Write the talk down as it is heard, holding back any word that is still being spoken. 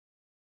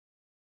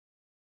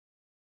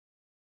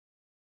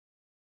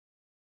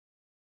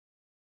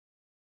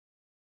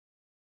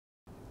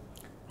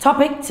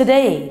Topic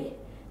today,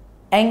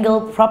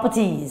 angle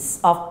properties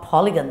of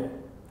polygon.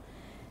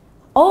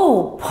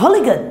 Oh,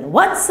 polygon,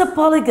 what's a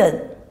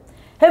polygon?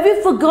 Have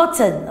you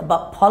forgotten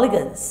about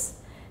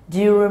polygons? Do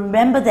you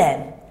remember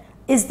them?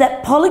 Is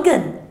that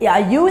polygon?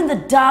 Are you in the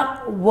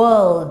dark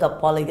world of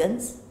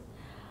polygons?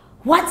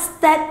 What's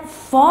that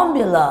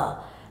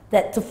formula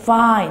that to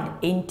find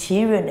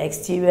interior and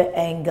exterior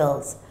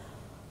angles?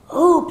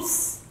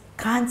 Oops,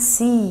 can't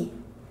see,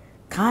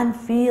 can't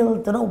feel,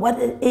 don't know what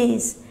it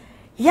is.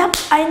 Yep,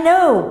 I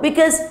know,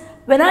 because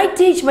when I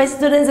teach my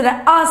students and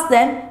I ask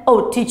them,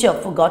 oh, teacher,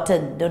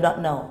 forgotten, do not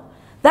know.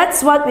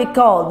 That's what we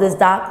call this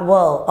dark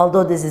world,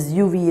 although this is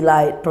UV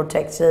light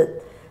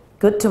protected.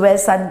 Good to wear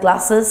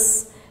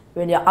sunglasses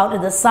when you're out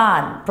in the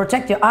sun.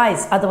 Protect your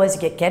eyes, otherwise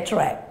you get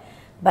cataract.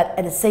 But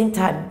at the same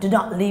time, do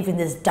not live in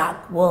this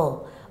dark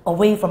world,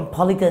 away from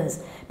polygons.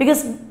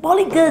 Because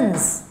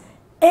polygons,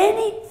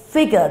 any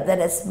figure that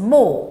has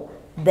more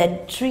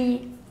than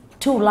two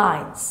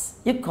lines,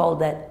 you call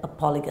that a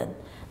polygon.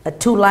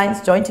 Two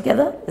lines joined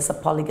together is a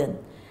polygon.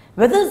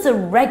 Whether it's a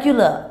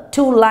regular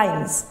two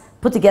lines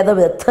put together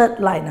with a third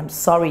line,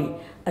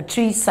 a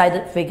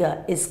three-sided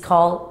figure is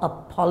called a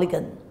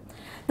polygon.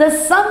 The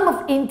sum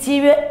of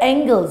interior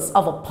angles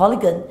of a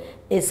polygon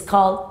is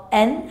called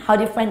N. How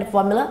do you find the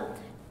formula?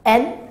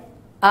 N.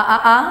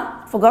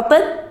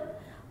 Forgotten?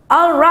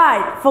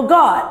 Alright,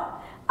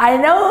 forgot. I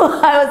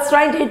know I was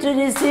trying to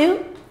introduce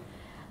you.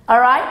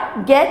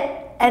 Alright,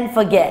 get and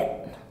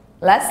forget.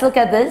 Let's look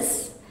at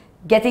this.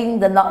 Getting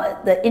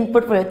the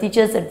input from your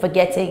teachers and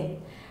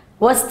forgetting.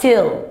 What's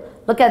still?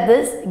 Look at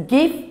this.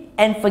 Give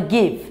and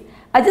forgive.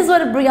 I just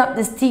want to bring up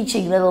this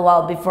teaching a little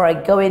while before I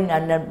go in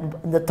on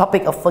the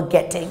topic of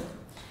forgetting.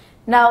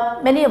 Now,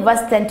 many of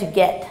us tend to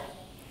get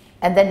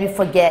and then we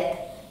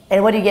forget.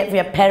 And what do you get from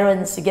your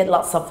parents? You get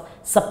lots of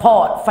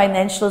support,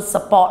 financial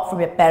support from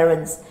your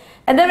parents.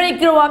 And then when you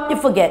grow up, you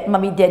forget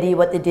mommy, daddy,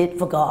 what they did,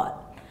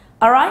 forgot.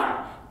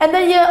 Alright? And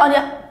then you're on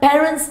your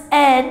parents'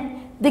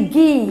 end, they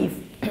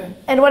give.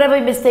 And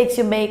whatever mistakes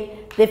you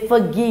make, they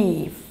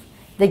forgive.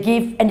 They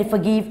give and they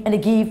forgive and they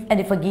give and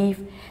they forgive.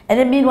 And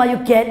then meanwhile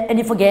you get and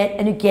you forget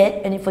and you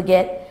get and you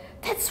forget.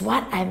 That's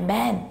what I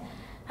meant.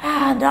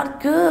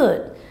 Not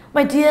good.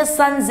 My dear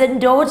sons and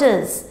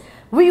daughters,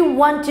 we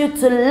want you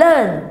to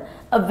learn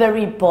a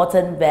very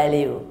important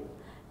value.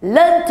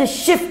 Learn to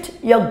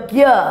shift your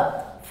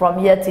gear from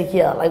here to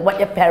here, like what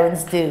your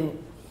parents do.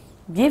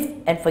 Give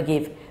and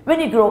forgive. When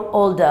you grow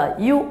older,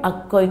 you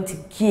are going to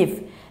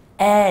give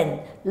and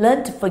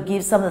learn to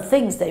forgive some of the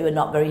things that you are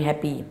not very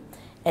happy.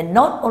 And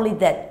not only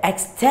that,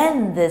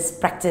 extend this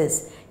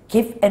practice.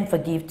 Give and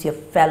forgive to your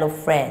fellow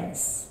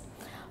friends.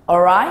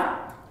 Alright?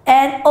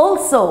 And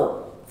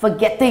also,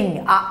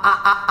 forgetting.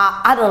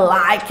 I don't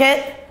like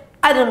it.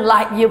 I don't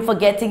like you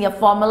forgetting your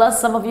formula,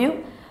 some of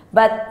you.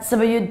 But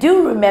some of you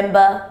do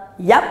remember.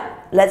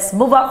 Yep, let's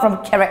move up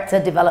from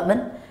character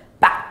development.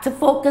 Back to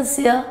focus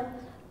here.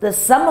 The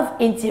sum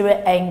of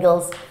interior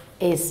angles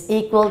is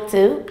equal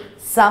to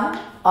sum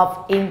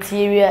of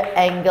interior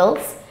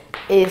angles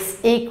is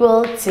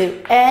equal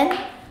to n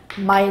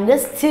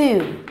minus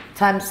 2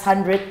 times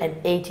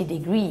 180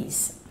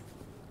 degrees.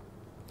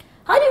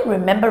 How do you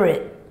remember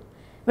it?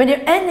 When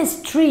your n is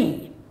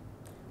 3,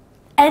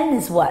 n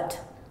is what?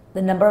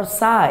 The number of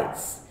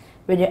sides.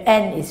 When your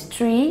n is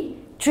 3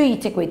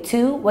 take away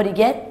 2, what do you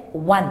get?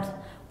 1.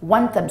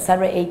 1 times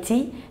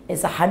 180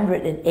 is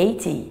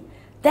 180.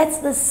 That's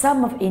the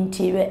sum of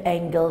interior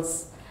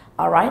angles,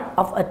 alright,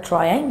 of a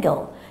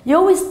triangle. You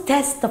always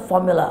test the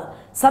formula.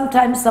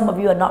 Sometimes some of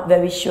you are not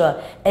very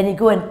sure and you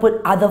go and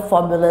put other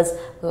formulas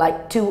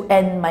like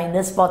 2n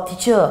minus 4.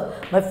 Teacher,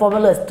 my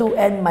formula is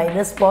 2n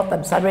minus 4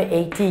 times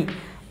 180.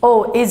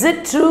 Oh, is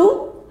it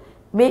true?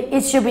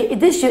 It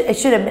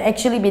should have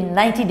actually been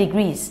 90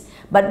 degrees.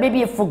 But maybe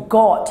you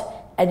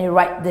forgot and you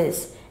write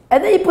this.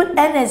 And then you put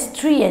n as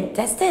 3 and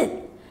test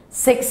it.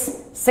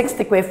 6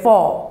 take away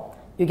 4.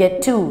 You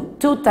get 2.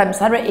 2 times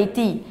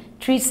 180.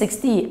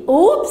 360.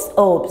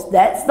 Oops,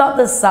 that's not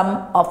the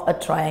sum of a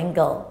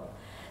triangle.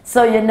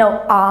 So you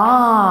know,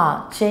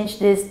 change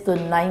this to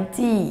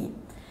 90.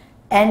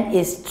 N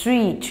is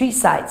 3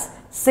 sides.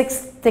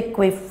 6 take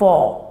away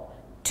 4.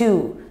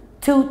 2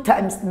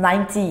 times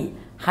 90,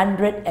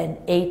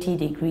 180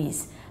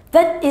 degrees.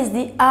 That is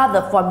the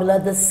other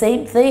formula, the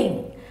same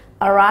thing.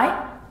 Alright?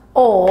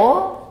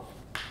 Or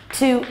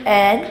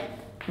 2n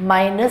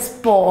minus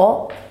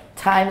 4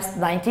 times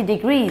 90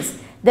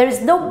 degrees. There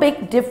is no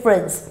big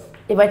difference.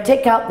 If I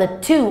take out the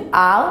 2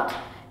 out,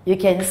 you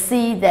can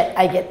see that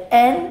I get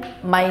n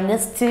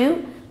minus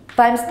 2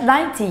 times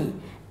 90.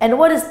 And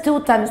what is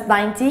 2 times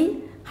 90?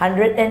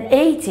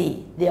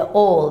 180. They are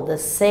all the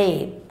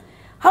same.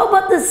 How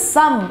about the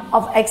sum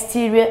of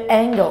exterior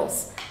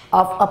angles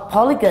of a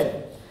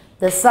polygon?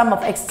 The sum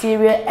of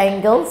exterior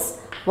angles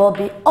will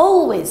be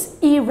always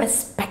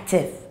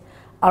irrespective,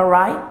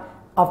 alright,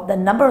 of the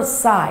number of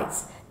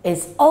sides.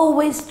 It's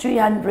always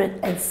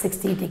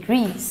 360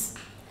 degrees.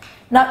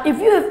 Now, if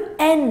you have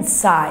n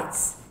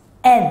sides,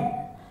 n,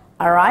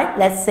 alright,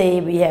 let's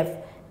say we have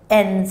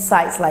n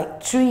sides,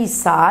 like 3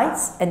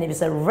 sides, and if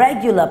it's a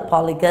regular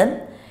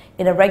polygon,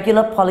 in a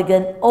regular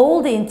polygon,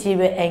 all the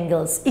interior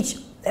angles, each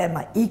of them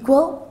are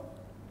equal,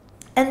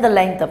 and the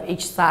length of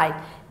each side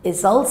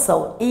is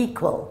also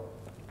equal.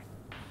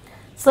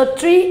 So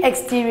 3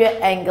 exterior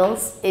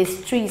angles is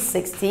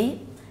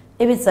 360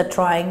 if it's a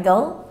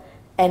triangle,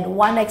 and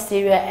 1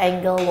 exterior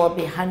angle will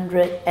be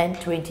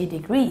 120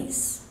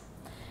 degrees.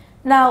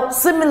 Now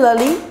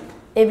similarly,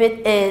 if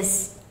it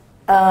is,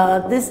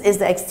 this is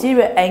the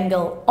exterior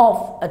angle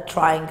of a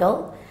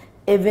triangle.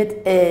 If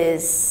it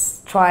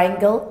is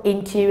triangle,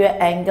 interior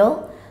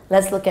angle,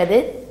 let's look at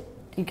it.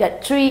 You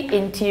got 3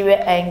 interior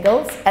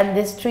angles, and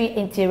these 3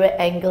 interior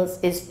angles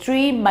is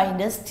 3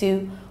 minus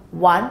 2,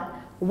 1.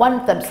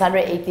 1 times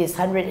 180 is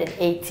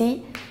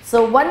 180.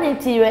 So 1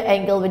 interior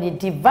angle, when you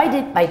divide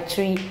it by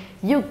 3,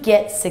 you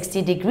get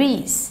 60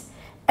 degrees.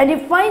 And you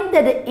find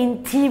that the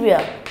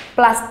interior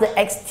plus the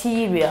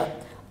exterior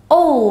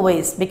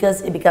always,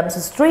 because it becomes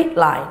a straight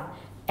line,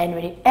 and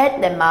when you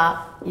add them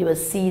up, you will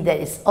see that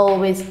it's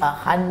always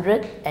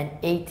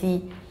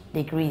 180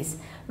 degrees.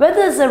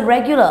 Whether it's a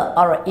regular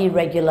or an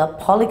irregular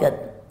polygon.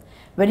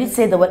 When you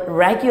say the word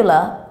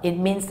regular, it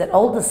means that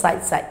all the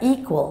sides are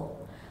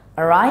equal,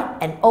 alright,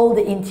 and all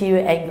the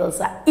interior angles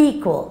are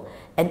equal,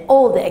 and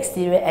all the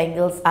exterior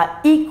angles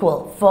are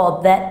equal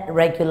for that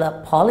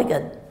regular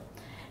polygon.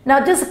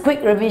 Now just a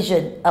quick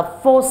revision, a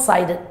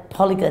 4-sided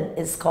polygon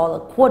is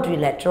called a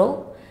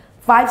quadrilateral,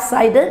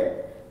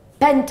 5-sided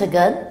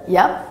pentagon,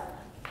 yep,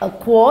 a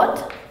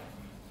quad,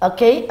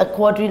 okay, a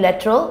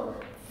quadrilateral,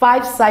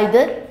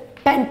 5-sided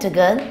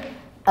pentagon,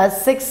 a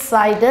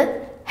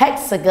 6-sided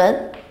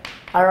hexagon,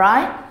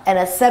 alright, and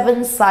a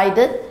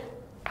 7-sided,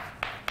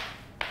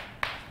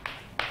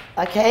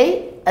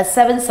 okay, a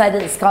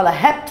 7-sided is called a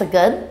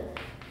heptagon,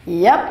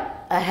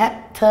 yep, a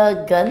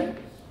heptagon,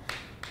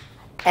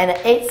 and an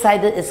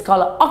 8-sided is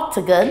called an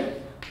octagon,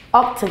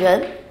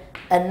 octagon,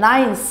 a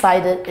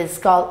 9-sided is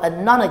called a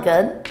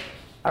nonagon,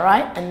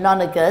 alright, a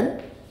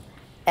nonagon,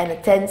 and a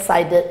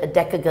 10-sided a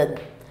decagon,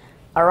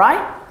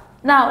 alright.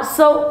 Now,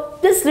 so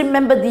just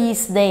remember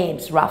these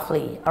names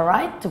roughly,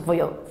 alright,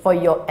 for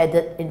your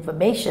added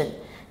information,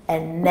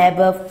 and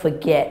never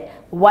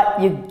forget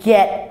what you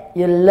get,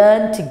 you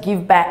learn to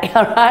give back,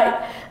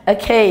 alright.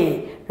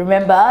 Okay,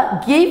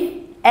 remember, give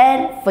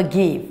and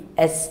forgive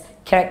as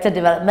character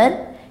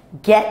development.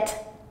 Get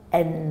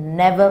and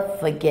never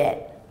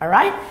forget,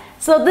 alright.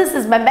 So this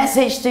is my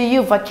message to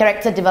you for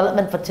character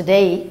development for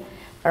today,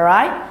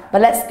 alright.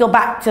 But let's go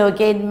back to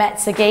again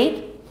maths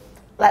again.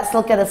 Let's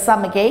look at the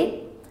sum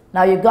again.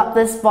 Now you got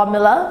this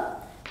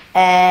formula,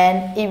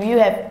 and if you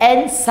have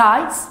n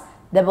sides,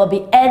 there will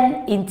be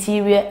n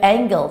interior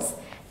angles,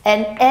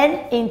 and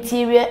n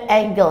interior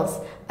angles,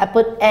 I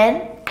put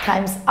n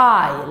times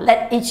I.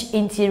 Let each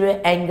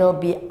interior angle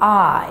be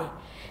I.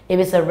 If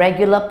it's a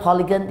regular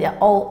polygon, they are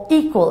all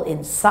equal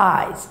in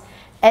size.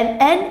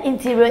 And n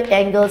interior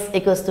angles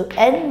equals to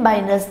n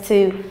minus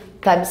 2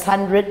 times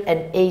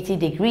 180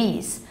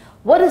 degrees.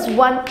 What is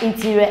 1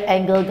 interior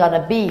angle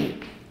gonna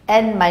be?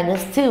 N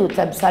minus 2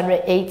 times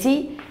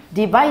 180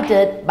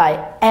 divided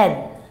by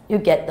n. You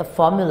get the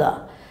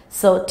formula.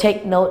 So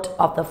take note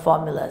of the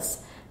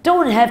formulas.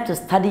 Don't have to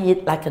study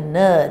it like a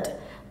nerd,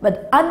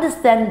 but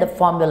understand the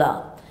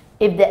formula.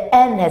 If the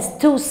n has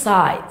 2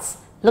 sides,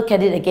 look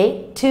at it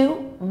again,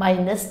 2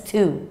 minus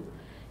 2,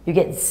 you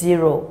get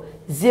 0.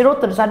 0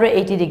 times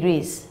 180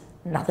 degrees,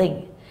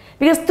 nothing.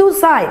 Because 2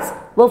 sides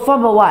will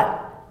form a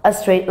what? A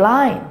straight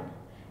line.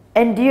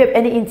 And do you have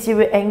any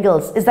interior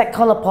angles? Is that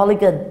called a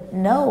polygon?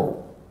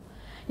 No.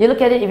 You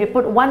look at it, if you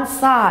put 1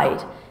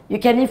 side,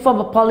 can you form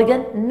a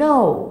polygon?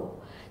 No.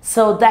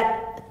 So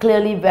that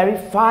clearly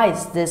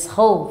verifies this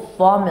whole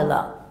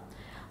formula.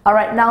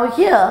 Alright, now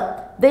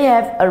here, they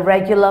have a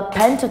regular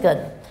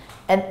pentagon.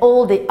 And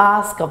all they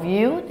ask of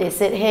you, they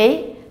said,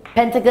 hey,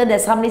 pentagon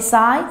has how many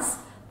sides?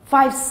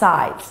 5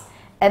 sides.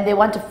 And they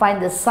want to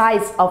find the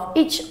sides of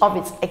each of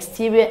its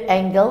exterior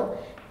angle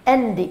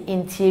and the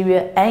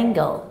interior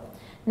angle.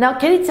 Now,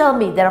 can you tell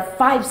me there are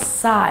 5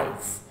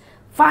 sides?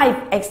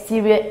 5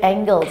 exterior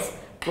angles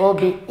will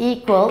be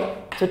equal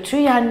to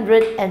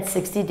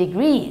 360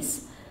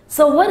 degrees.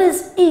 So what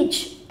is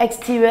each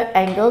exterior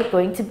angle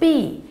going to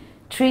be?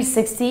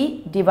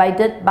 360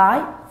 divided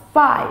by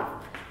 5.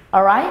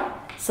 Alright?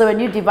 So when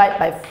you divide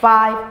by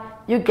 5,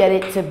 you get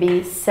it to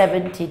be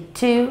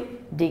 72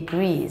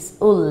 degrees.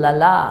 Ooh la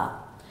la.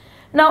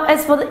 Now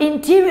as for the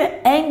interior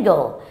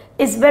angle,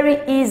 it's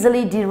very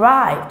easily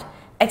derived.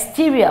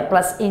 Exterior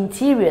plus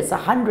interior is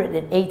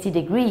 180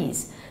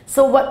 degrees.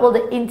 So what will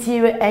the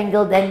interior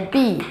angle then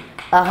be?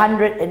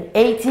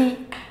 180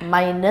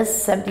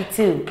 minus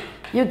 72.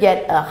 You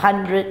get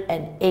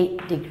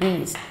 108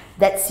 degrees.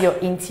 That's your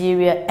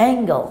interior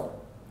angle.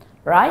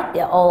 Right?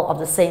 They're all of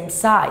the same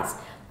size.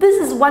 This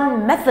is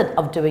one method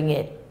of doing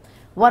it.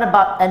 What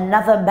about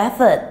another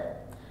method?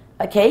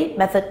 Okay,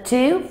 method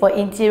 2 for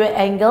interior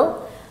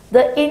angle.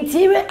 The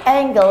interior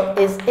angle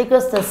is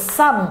equals to the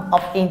sum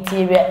of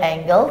interior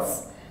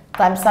angles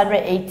times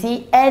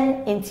 180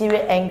 and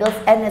interior angles,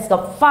 and it's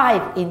got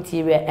 5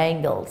 interior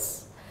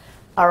angles.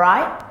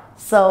 Alright,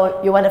 so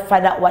you want to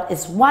find out what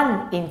is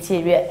one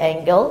interior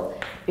angle.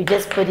 You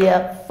just put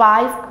here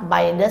 5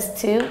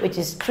 minus 2, which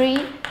is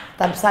 3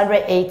 times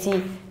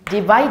 180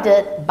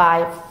 divided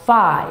by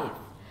 5.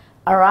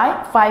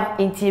 Alright, 5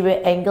 interior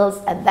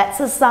angles, and that's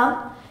a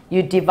sum.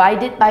 You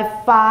divide it by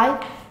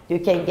 5, you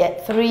can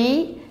get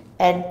 3,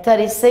 and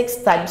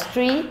 36 times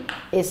 3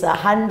 is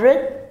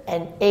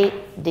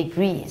 108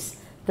 degrees.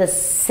 The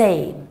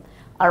same.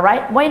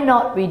 Alright, why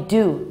not we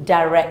do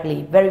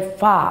directly, very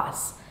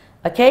fast?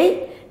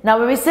 Okay, now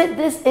when we said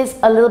this is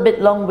a little bit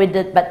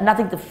long-winded, but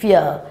nothing to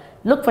fear.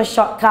 Look for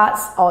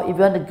shortcuts, or if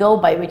you want to go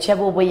by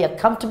whichever way you're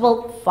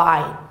comfortable,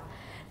 fine.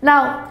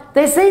 Now,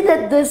 they say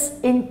that this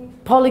in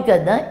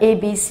polygon, A,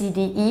 B, C,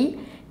 D, E,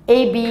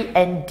 A, B,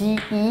 and D,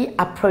 E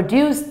are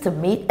produced to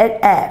meet at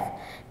F.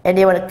 And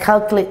they want to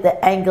calculate the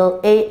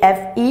angle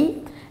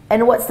AFE.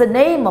 And what's the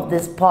name of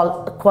this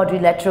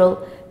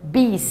quadrilateral?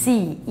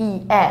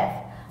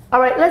 BCEF.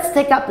 Alright, let's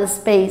take up the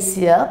space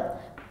here.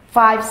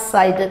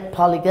 5-sided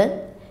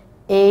polygon.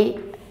 A,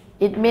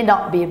 it may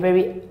not be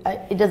very,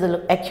 it doesn't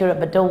look accurate,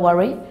 but don't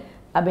worry.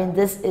 I mean,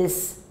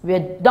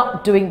 we're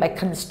not doing by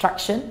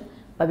construction,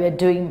 but we're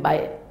doing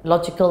by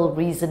logical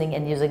reasoning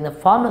and using the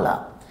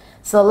formula.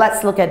 So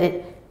let's look at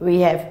it. We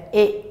have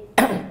A,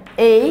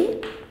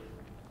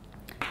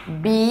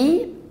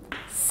 B,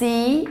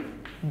 C,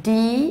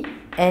 D,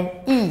 and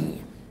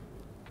E.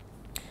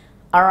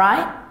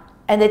 Alright?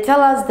 And they tell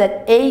us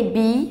that A,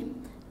 B,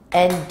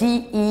 and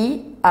D,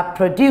 E are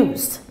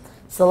produced.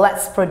 So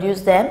let's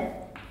produce them.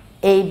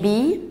 A,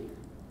 B,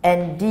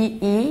 and D,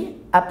 E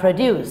are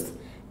produced.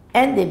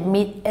 And they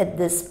meet at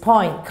this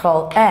point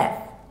called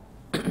F.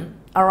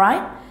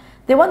 Alright?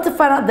 They want to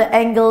find out the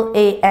angle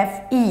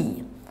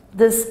AFE.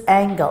 This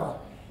angle.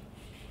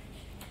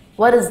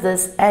 What is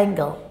this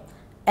angle?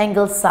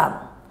 Angle sum.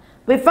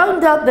 We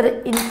found out that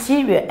the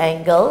interior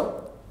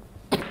angle,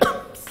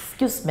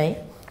 excuse me,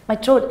 my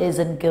throat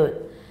isn't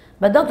good.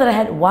 But not that I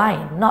had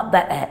wine, not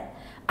that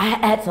I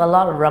had a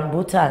lot of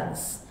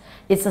rambutans.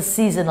 It's a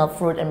seasonal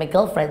fruit, and my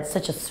girlfriend,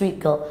 such a sweet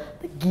girl,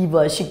 the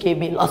giver, she gave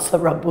me lots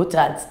of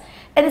rambutans.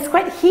 And it's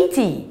quite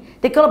heaty.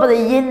 They call about the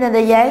yin and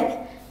the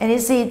yang, and you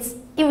see it's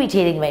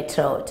irritating my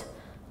throat.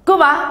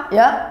 Kumar,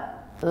 yeah,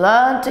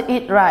 learn to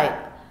eat right.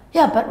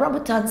 Yeah, but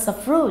rambutans are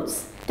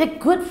fruits. They're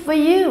good for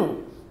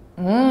you.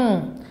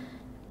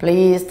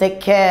 Please take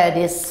care,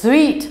 they're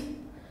sweet.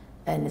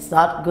 And it's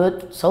not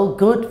good, so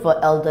good for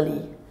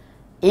elderly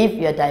if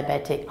you're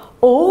diabetic.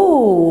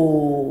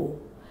 Oh,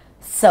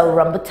 so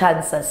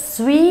rambutans are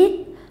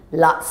sweet,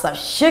 lots of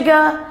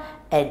sugar,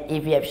 and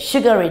if you have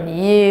sugar in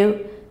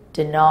you,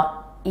 do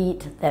not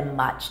eat them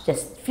much,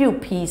 just few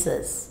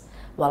pieces.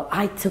 Well,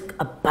 I took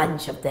a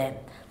bunch of them.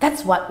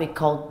 That's what we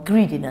call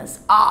greediness.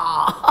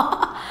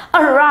 Alright,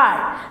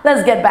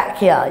 let's get back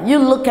here. You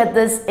look at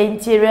this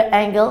interior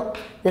angle.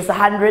 There's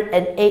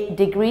 108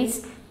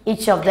 degrees.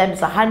 Each of them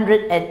is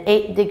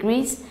 108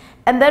 degrees.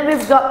 And then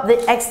we've got the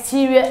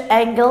exterior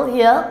angle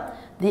here.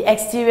 The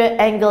exterior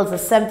angle is a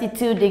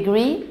 72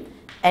 degree.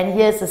 And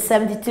here's a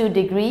 72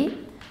 degree.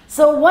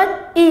 So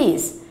what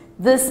is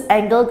this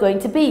angle going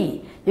to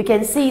be? You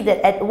can see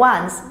that at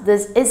once,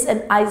 this is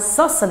an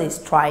isosceles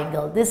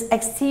triangle, this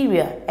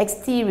exterior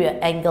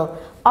angle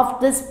of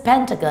this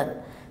pentagon.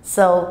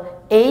 So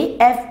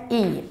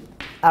AFE,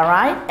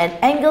 alright, an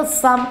angle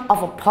sum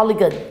of a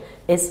polygon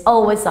is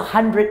always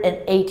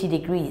 180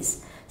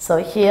 degrees. So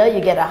here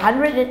you get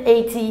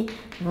 180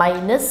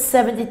 minus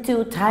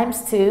 72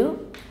 times 2,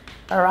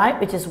 alright,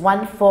 which is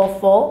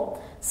 144.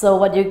 So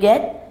what you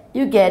get?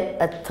 You get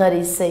a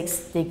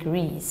 36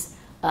 degrees.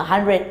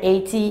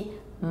 180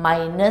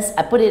 minus,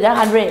 I put it at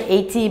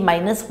 180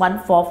 minus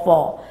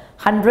 144.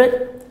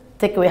 100,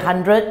 take away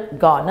 100,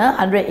 gone.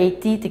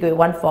 180, take away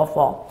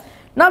 144.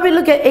 Now we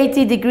look at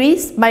 80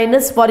 degrees,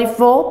 minus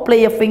 44,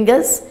 play your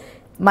fingers,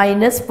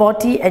 minus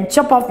 40, and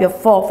chop off your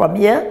 4 from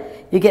here.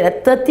 You get a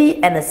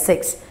 30 and a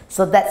 6.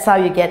 So that's how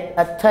you get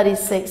a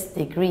 36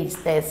 degrees.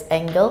 There's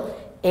angle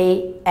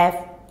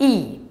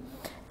AFE.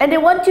 And they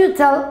want you to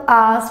tell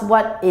us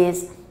what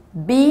is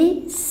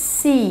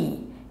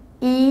BCEF.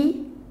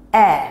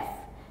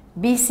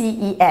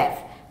 BCEF.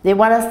 They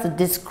want us to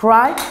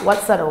describe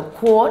what sort of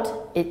chord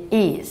it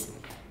is.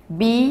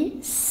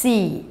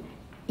 BCEF.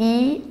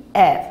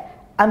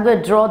 I'm going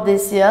to draw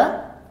this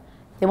here.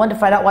 They want to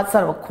find out what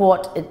sort of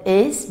chord it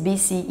is.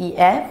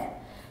 BCEF.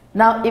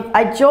 Now, if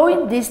I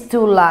join these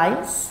two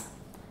lines,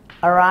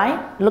 alright,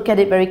 look at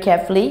it very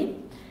carefully.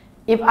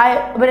 When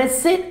I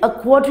say a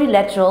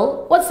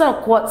quadrilateral, what sort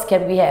of chords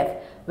can we have?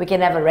 We can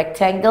have a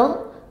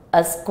rectangle,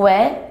 a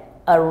square,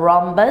 a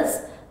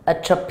rhombus, a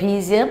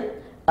trapezium,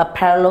 a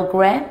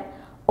parallelogram,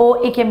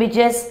 or it can be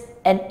just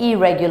an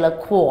irregular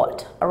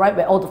chord, alright,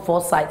 where all the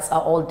 4 sides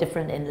are all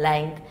different in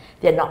length,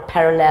 they're not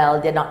parallel,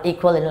 they're not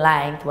equal in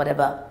length,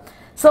 whatever.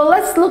 So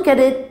let's look at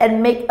it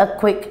and make a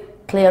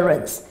quick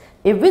clearance.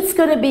 If it's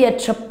going to be a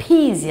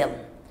trapezium,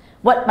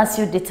 what must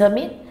you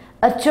determine?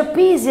 A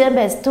trapezium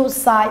has 2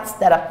 sides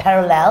that are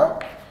parallel,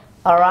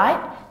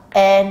 alright,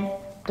 and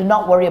do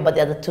not worry about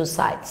the other 2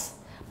 sides.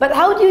 But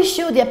how do you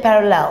show they're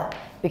parallel?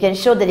 we can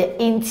show that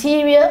the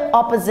interior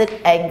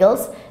opposite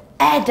angles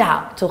add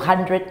up to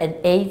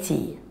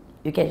 180.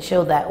 You can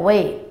show that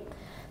way.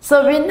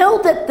 So we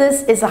know that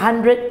this is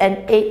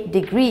 108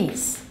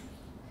 degrees.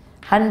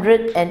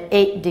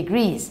 108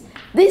 degrees.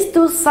 These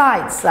two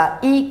sides are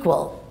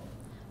equal,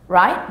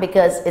 right?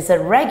 Because it's a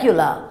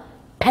regular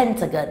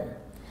pentagon.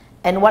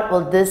 And what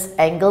will this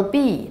angle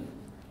be?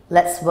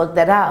 Let's work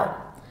that out.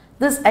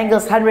 This angle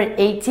is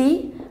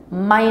 180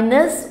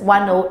 minus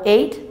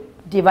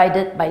 108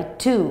 divided by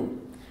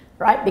 2,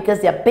 right? Because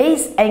they are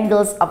base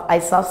angles of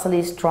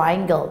isosceles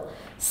triangle.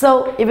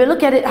 So if you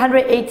look at it,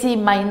 180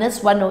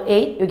 minus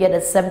 108, you get a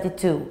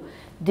 72.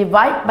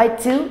 Divide by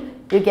 2,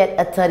 you get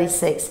a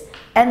 36.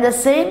 And the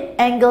same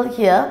angle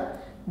here,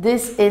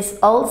 this is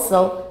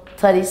also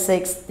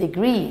 36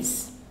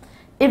 degrees.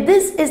 If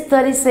this is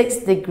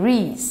 36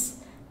 degrees,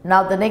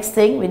 now the next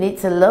thing we need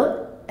to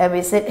look, and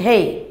we said,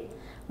 hey,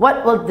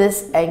 what will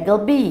this angle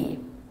be?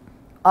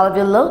 All of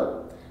you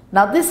look.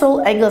 Now this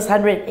whole angle is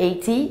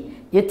 180.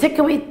 You take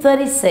away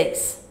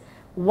 36.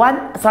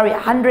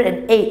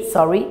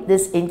 108,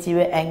 this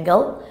interior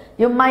angle.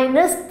 You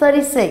minus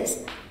 36.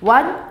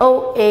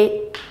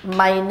 108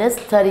 minus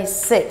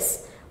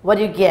 36. What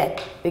do you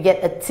get? You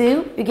get a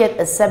 2. You get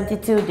a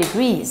 72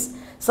 degrees.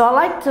 So I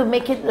like to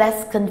make it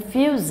less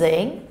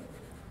confusing.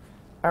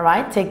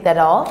 Alright, take that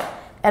off.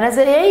 And I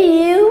said,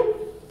 hey,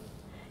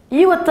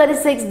 you are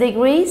 36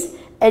 degrees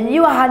and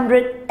you are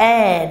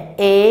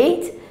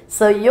 108.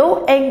 So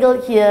your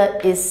angle here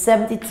is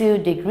 72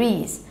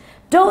 degrees.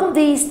 Don't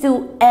these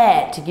two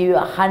add to give you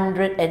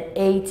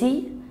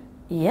 180?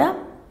 Yeah.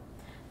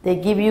 They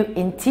give you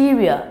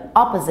interior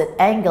opposite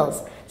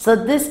angles. So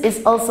this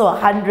is also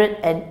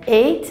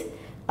 108.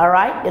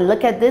 Alright, you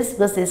look at this.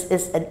 This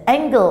is an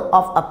angle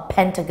of a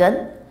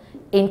pentagon.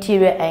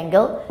 Interior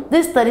angle.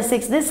 This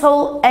 36, this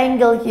whole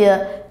angle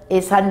here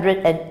is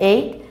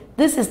 108.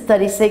 This is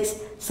 36.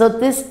 So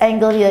this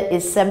angle here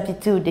is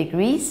 72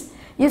 degrees.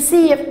 You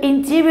see, you have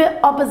interior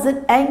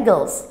opposite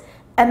angles.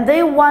 And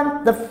they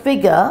want the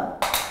figure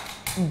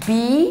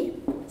BCEF.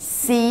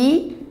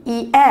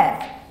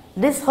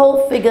 This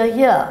whole figure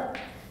here,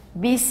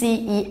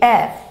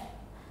 BCEF.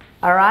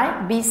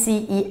 Alright,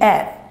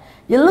 BCEF.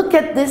 You look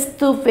at these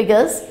two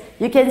figures,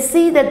 you can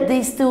see that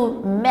these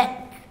two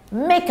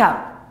make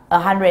up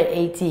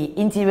 180,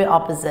 interior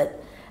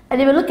opposite.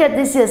 And if you look at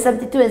this here,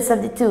 72 and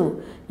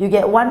 72, you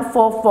get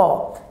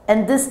 144.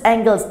 And this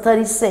angle is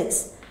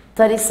 36.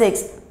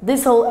 36.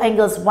 This whole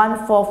angle is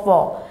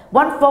 144.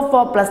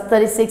 144 plus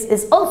 36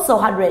 is also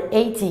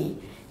 180.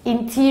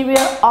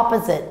 Interior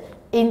opposite.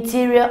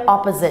 Interior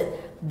opposite.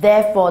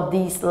 Therefore,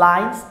 these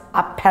lines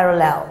are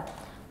parallel.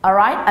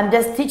 Alright, I'm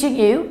just teaching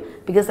you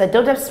because I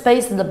don't have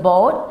space on the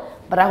board,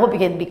 but I hope you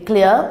can be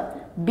clear.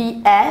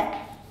 BF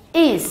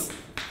is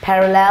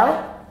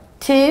parallel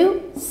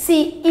to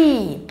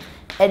CE.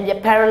 And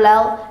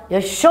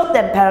you show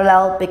them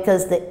parallel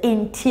because the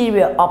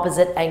interior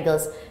opposite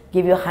angles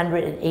give you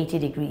 180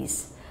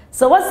 degrees.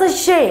 So what's the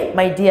shape,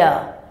 my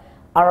dear?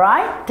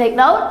 Alright, take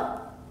note.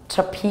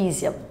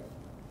 Trapezium.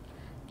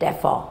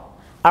 Therefore.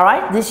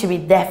 Alright, this should be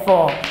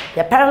therefore.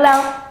 They're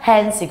parallel,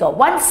 hence you got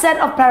one set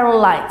of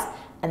parallel lines.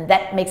 And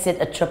that makes it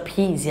a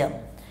trapezium.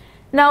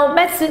 Now,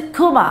 Maths with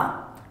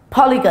Kumar.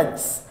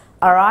 Polygons.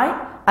 Alright,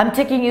 I'm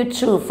taking you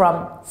through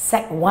from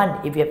Sec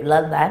 1 if you have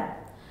learned that.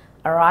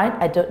 Alright,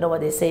 I don't know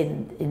what they say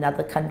in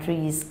other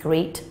countries,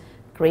 grade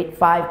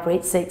 5,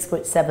 grade 6,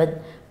 grade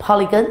 7,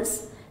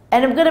 polygons.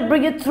 And I'm going to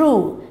bring you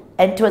through,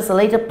 and towards the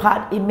later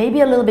part, it may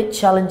be a little bit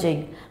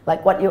challenging,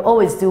 like what you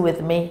always do with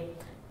me,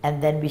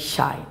 and then we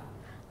shine.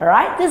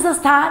 Alright, this is the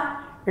start.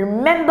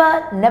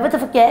 Remember, never to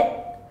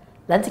forget,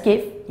 learn to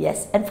give,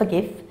 yes, and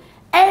forgive.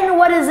 And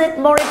what is it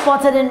more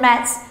important in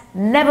maths?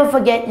 Never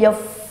forget your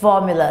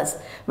formulas.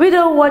 We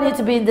don't want you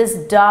to be in this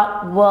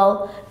dark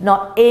world,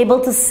 not able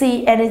to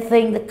see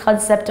anything, the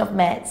concept of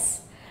maths.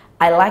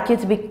 I like you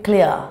to be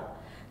clear.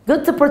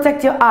 Good to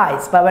protect your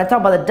eyes, but when I talk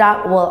about the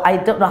dark world, I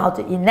don't know how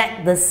to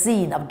enact the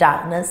scene of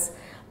darkness,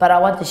 but I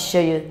want to show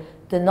you,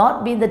 do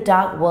not be in the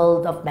dark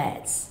world of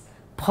maths.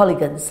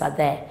 Polygons are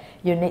there.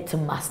 You need to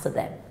master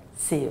them.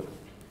 See you.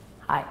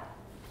 Hi.